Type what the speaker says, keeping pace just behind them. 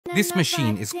This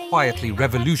machine is quietly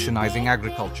revolutionizing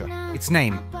agriculture. Its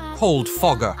name, Cold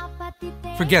Fogger.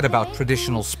 Forget about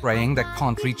traditional spraying that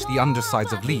can't reach the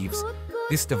undersides of leaves.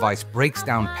 This device breaks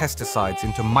down pesticides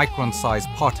into micron-sized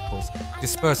particles,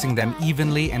 dispersing them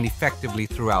evenly and effectively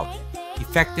throughout.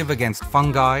 Effective against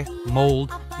fungi,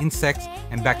 mold, insects,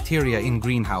 and bacteria in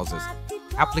greenhouses.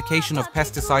 Application of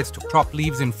pesticides to crop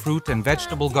leaves in fruit and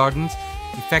vegetable gardens.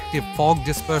 Effective fog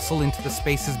dispersal into the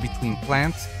spaces between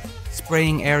plants.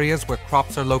 Spraying areas where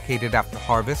crops are located after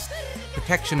harvest.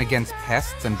 Protection against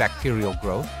pests and bacterial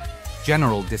growth.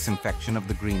 General disinfection of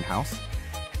the greenhouse.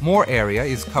 More area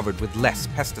is covered with less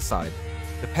pesticide.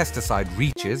 The pesticide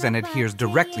reaches and adheres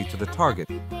directly to the target.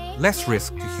 Less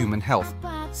risk to human health.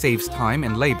 Saves time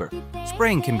and labor.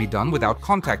 Spraying can be done without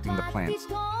contacting the plants.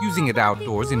 Using it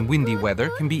outdoors in windy weather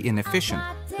can be inefficient.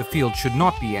 The field should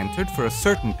not be entered for a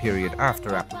certain period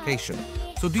after application.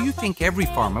 So do you think every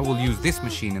farmer will use this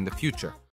machine in the future?